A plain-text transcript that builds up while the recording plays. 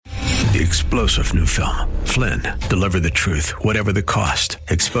The explosive new film, Flynn, deliver the truth, whatever the cost,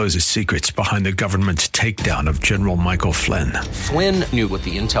 exposes secrets behind the government's takedown of General Michael Flynn. Flynn knew what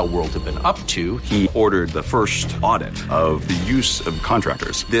the intel world had been up to. He ordered the first audit of the use of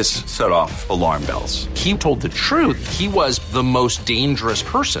contractors. This set off alarm bells. He told the truth. He was the most dangerous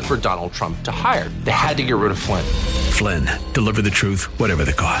person for Donald Trump to hire. They had to get rid of Flynn. Flynn, deliver the truth, whatever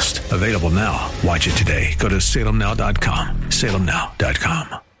the cost. Available now. Watch it today. Go to salemnow.com.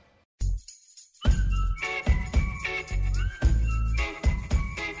 salemnow.com.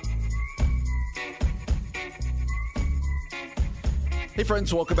 Hey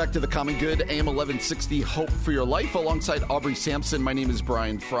friends, welcome back to The Common Good, AM 1160, Hope for Your Life, alongside Aubrey Sampson. My name is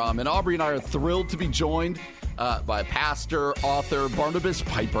Brian Fromm, and Aubrey and I are thrilled to be joined by pastor, author Barnabas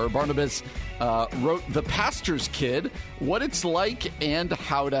Piper. Barnabas wrote The Pastor's Kid, What It's Like and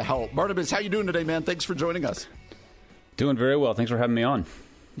How to Help. Barnabas, how you doing today, man? Thanks for joining us. Doing very well. Thanks for having me on.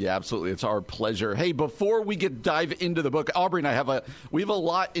 Yeah, absolutely. It's our pleasure. Hey, before we dive into the book, Aubrey and I we have a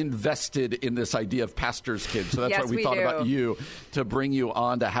lot invested in this idea of pastor's kids. So that's yes, why we thought about you to bring you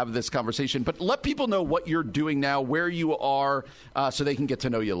on to have this conversation. But let people know what you're doing now, where you are, so they can get to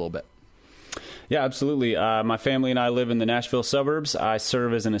know you a little bit. Yeah, absolutely. My family and I live in the Nashville suburbs. I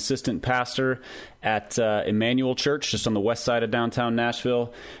serve as an assistant pastor at Emmanuel Church, just on the west side of downtown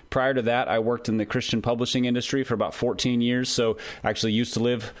Nashville. Prior to that, I worked in the Christian publishing industry for about 14 years. So I actually used to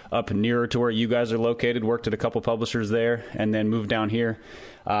live up nearer to where you guys are located, worked at a couple publishers there, and then moved down here.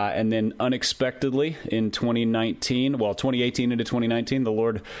 And then unexpectedly in 2018 into 2019, the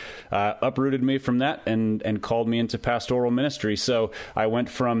Lord uprooted me from that and called me into pastoral ministry. So I went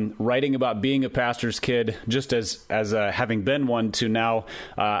from writing about being a pastor's kid, just as having been one, to now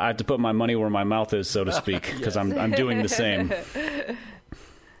I have to put my money where my mouth is, so to speak, because I'm doing the same.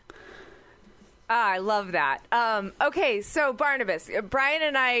 I love that. Okay, so Barnabas, Brian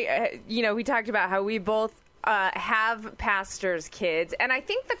and I, we talked about how we both have pastors' kids. And I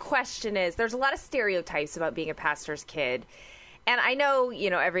think the question is, there's a lot of stereotypes about being a pastor's kid. And I know,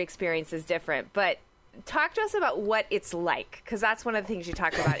 every experience is different, but talk to us about what it's like, because that's one of the things you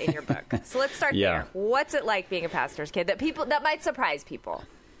talk about in your book. So let's start there. What's it like being a pastor's kid that might surprise people?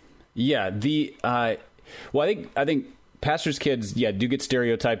 Yeah, I think pastors' kids, do get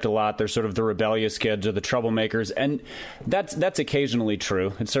stereotyped a lot. They're sort of the rebellious kids or the troublemakers, and that's occasionally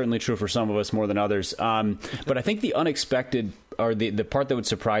true. It's certainly true for some of us more than others. But I think the unexpected, or the part that would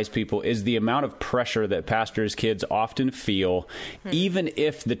surprise people, is the amount of pressure that pastors' kids often feel, even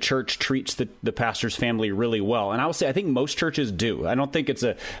if the church treats the pastor's family really well. And I will say, I think most churches do. I don't think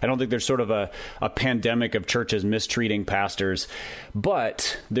there's sort of a pandemic of churches mistreating pastors,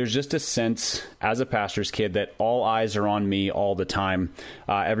 but there's just a sense as a pastor's kid that all eyes are on me all the time.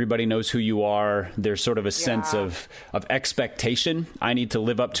 Everybody knows who you are. There's sort of a sense of expectation. I need to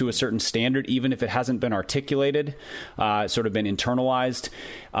live up to a certain standard, even if it hasn't been articulated, sort of been internalized.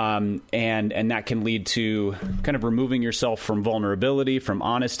 And that can lead to kind of removing yourself from vulnerability, from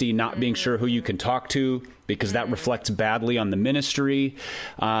honesty, not being sure who you can talk to, because that reflects badly on the ministry.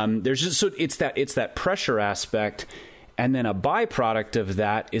 There's just, so it's that pressure aspect. And then a byproduct of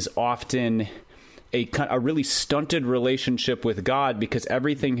that is often a really stunted relationship with God, because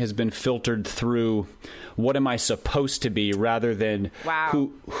everything has been filtered through what am I supposed to be, rather than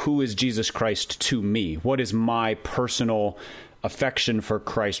who is Jesus Christ to me? What is my personal affection for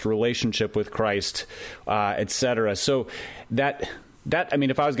Christ, relationship with Christ, etc. So that I mean,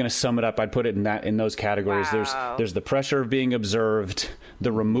 if I was going to sum it up, I'd put it in those categories. There's the pressure of being observed,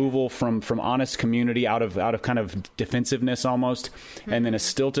 the removal from honest community out of kind of defensiveness almost, and then a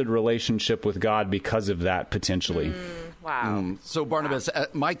stilted relationship with God because of that, potentially. So Barnabas,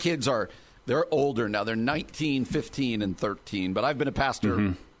 my kids they're older now. They're 19, 15, and 13, but I've been a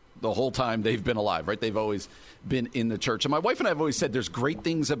pastor the whole time they've been alive, right? They've always been in the church. And my wife and I have always said there's great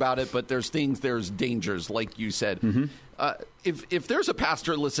things about it, but there's dangers, like you said. If there's a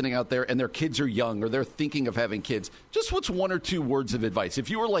pastor listening out there and their kids are young or they're thinking of having kids, just what's one or two words of advice? If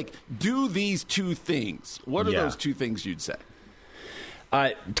you were like, do these two things, what are those two things you'd say?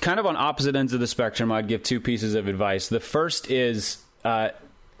 Kind of on opposite ends of the spectrum, I'd give two pieces of advice. The first is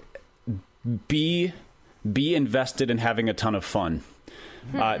be invested in having a ton of fun.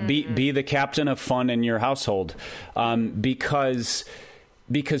 Be the captain of fun in your household, because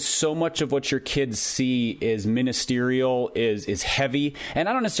so much of what your kids see is ministerial, is heavy. And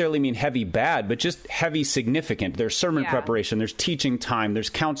I don't necessarily mean heavy bad, but just heavy significant. There's sermon preparation, there's teaching time,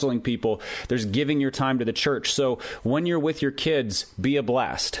 there's counseling people, there's giving your time to the church. So when you're with your kids, be a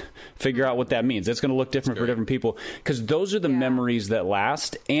blast. Figure out what that means. That's going to look different for different people, because those are the memories that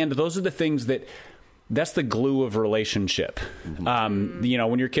last, and those are the things that that's the glue of relationship. When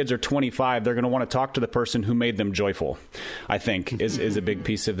your kids are 25, they're going to want to talk to the person who made them joyful, I think, is a big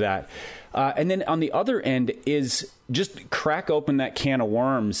piece of that. And then on the other end is just crack open that can of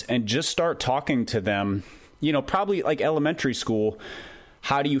worms and just start talking to them, probably like elementary school.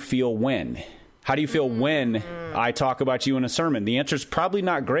 How do you feel when? How do you feel when I talk about you in a sermon? The answer is probably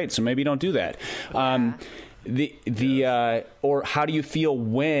not great, so maybe don't do that. Or how do you feel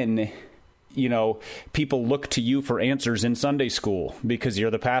when people look to you for answers in Sunday school because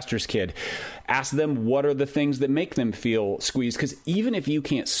you're the pastor's kid? Ask them what are the things that make them feel squeezed, because even if you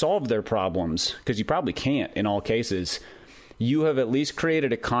can't solve their problems, because you probably can't in all cases, you have at least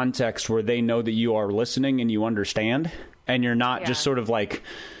created a context where they know that you are listening and you understand, and you're not just sort of like,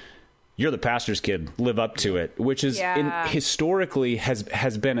 you're the pastor's kid, live up to it, which is historically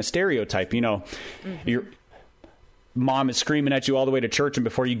has been a stereotype. Your mom is screaming at you all the way to church, and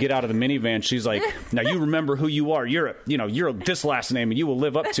before you get out of the minivan, she's like, now you remember who you are. You're this last name and you will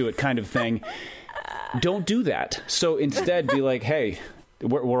live up to it, kind of thing. Don't do that. So instead be like, hey,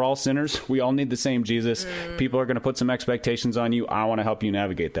 we're all sinners. We all need the same Jesus. People are going to put some expectations on you. I want to help you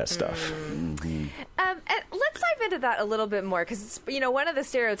navigate that stuff. And let's dive into that a little bit more, because one of the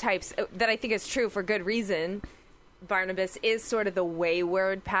stereotypes that I think is true for good reason, Barnabas, is sort of the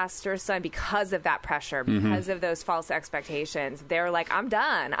wayward pastor's son because of that pressure, because of those false expectations. They're like, I'm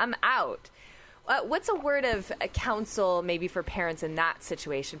done. I'm out. What's a word of counsel maybe for parents in that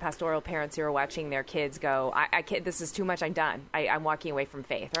situation, pastoral parents who are watching their kids go, I can't, this is too much, I'm done. I'm walking away from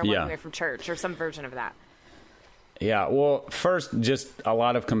faith, or I'm walking away from church, or some version of that? Yeah, well, first, just a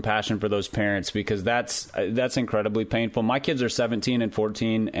lot of compassion for those parents, because that's incredibly painful. My kids are 17 and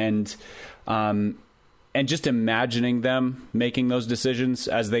 14, and just imagining them making those decisions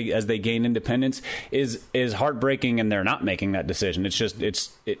as they gain independence is heartbreaking, and they're not making that decision. It's just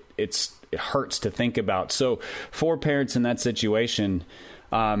it hurts to think about. So for parents in that situation,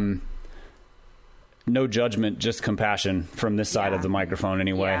 no judgment, just compassion from this side of the microphone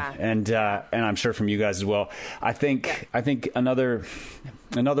anyway. Yeah. And I'm sure from you guys as well. I think another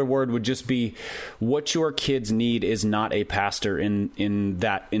word would just be, what your kids need is not a pastor in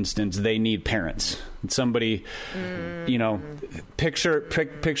that instance. They need parents. Somebody, picture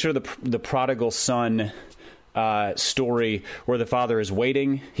the prodigal son story where the father is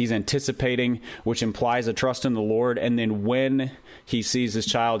waiting, he's anticipating, which implies a trust in the Lord, and then when he sees his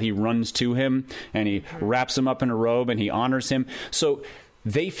child, he runs to him and he wraps him up in a robe and he honors him. So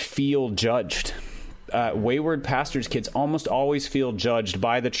they feel judged. Wayward pastors' kids almost always feel judged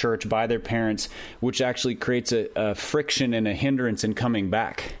by the church, by their parents, which actually creates a friction and a hindrance in coming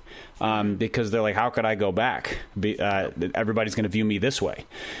back. Because they're like, how could I go back? Everybody's going to view me this way.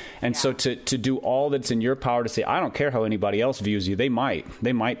 And so to do all that's in your power to say, I don't care how anybody else views you. They might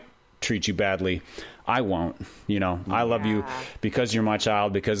treat you badly. I won't. I love you because you're my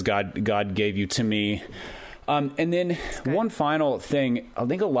child, because God gave you to me. And then one final thing, I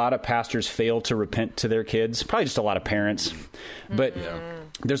think a lot of pastors fail to repent to their kids, probably just a lot of parents. But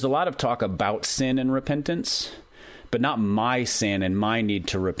there's a lot of talk about sin and repentance, but not my sin and my need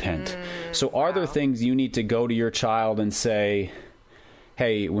to repent. So are there things you need to go to your child and say,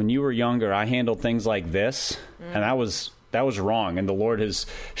 hey, when you were younger, I handled things like this, and that was wrong, and the Lord has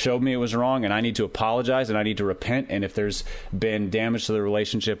showed me it was wrong, and I need to apologize, and I need to repent, and if there's been damage to the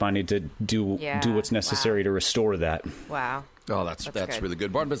relationship, I need to do what's necessary to restore that. Wow. Oh, that's really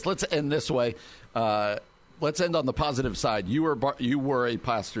good. Barnabas, let's end this way. Let's end on the positive side. You were a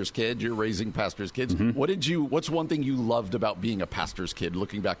pastor's kid. You're raising pastor's kids. What's one thing you loved about being a pastor's kid,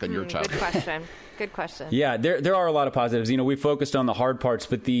 looking back on your childhood? Good question. Yeah, there are a lot of positives. We focused on the hard parts,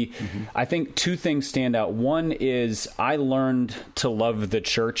 but I think two things stand out. One is I learned to love the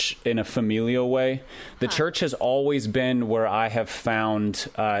church in a familial way. The church has always been where I have found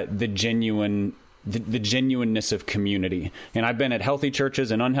the genuineness of community. And I've been at healthy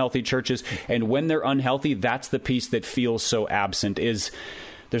churches and unhealthy churches, and when they're unhealthy, that's the piece that feels so absent, is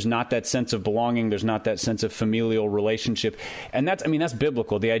there's not that sense of belonging, there's not that sense of familial relationship. And that's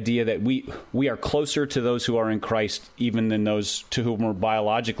biblical, the idea that we are closer to those who are in Christ even than those to whom we're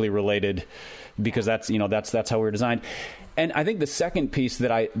biologically related, because that's how we're designed. And I think the second piece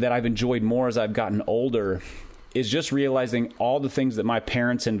that I've enjoyed more as I've gotten older is just realizing all the things that my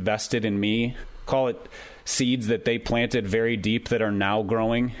parents invested in me, call it seeds that they planted very deep that are now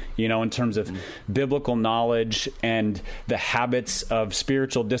growing, in terms of biblical knowledge and the habits of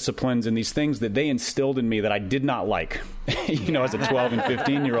spiritual disciplines and these things that they instilled in me that I did not like, as a 12 and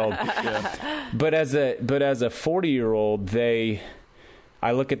 15-year-old. Yeah. But as a 40-year-old,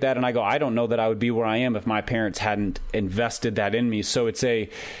 I look at that and I go, I don't know that I would be where I am if my parents hadn't invested that in me. So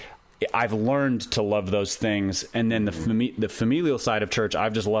I've learned to love those things. And then the familial side of church,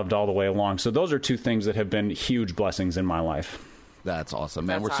 I've just loved all the way along. So those are two things that have been huge blessings in my life. That's awesome,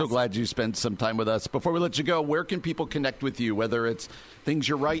 man. That's We're so glad you spent some time with us. Before we let you go, where can people connect with you, whether it's things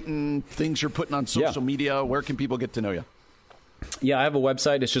you're writing, things you're putting on social media? Where can people get to know you? Yeah, I have a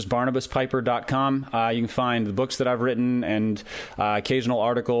website. It's just barnabaspiper.com. You can find the books that I've written and occasional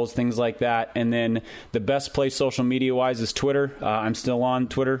articles, things like that. And then the best place social media-wise is Twitter. I'm still on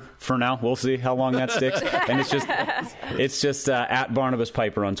Twitter for now. We'll see how long that sticks. And it's just at Barnabas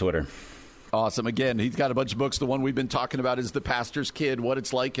Piper on Twitter. Awesome. Again, he's got a bunch of books. The one we've been talking about is The Pastor's Kid, what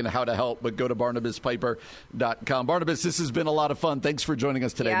it's like and how to help. But go to barnabaspiper.com. Barnabas, this has been a lot of fun. Thanks for joining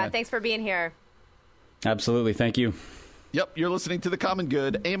us today, man. Thanks for being here. Absolutely. Thank you. Yep, you're listening to The Common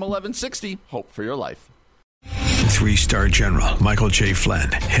Good, AM 1160, Hope for Your Life. 3-star General Michael J.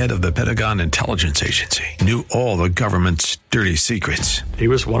 Flynn, head of the Pentagon Intelligence Agency, knew all the government's dirty secrets. He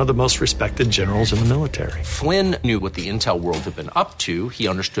was one of the most respected generals in the military. Flynn knew what the intel world had been up to. He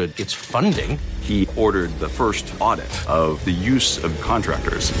understood its funding. He ordered the first audit of the use of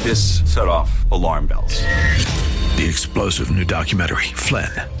contractors. This set off alarm bells. The explosive new documentary,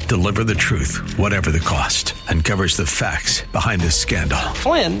 Flynn, Deliver the Truth, Whatever the Cost, uncovers the facts behind this scandal.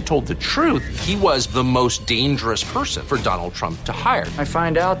 Flynn told the truth. He was the most dangerous person for Donald Trump to hire. I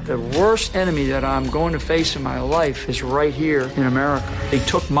find out the worst enemy that I'm going to face in my life is right here in America. They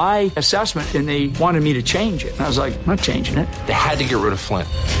took my assessment and they wanted me to change it. And I was like, I'm not changing it. They had to get rid of Flynn.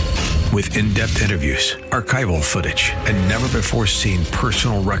 With in-depth interviews, archival footage, and never-before-seen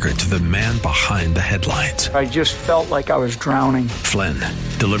personal records of the man behind the headlines. I just felt like I was drowning. Flynn,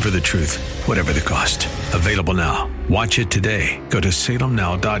 Deliver the Truth, Whatever the Cost. Available now. Watch it today. Go to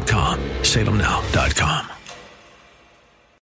salemnow.com. salemnow.com.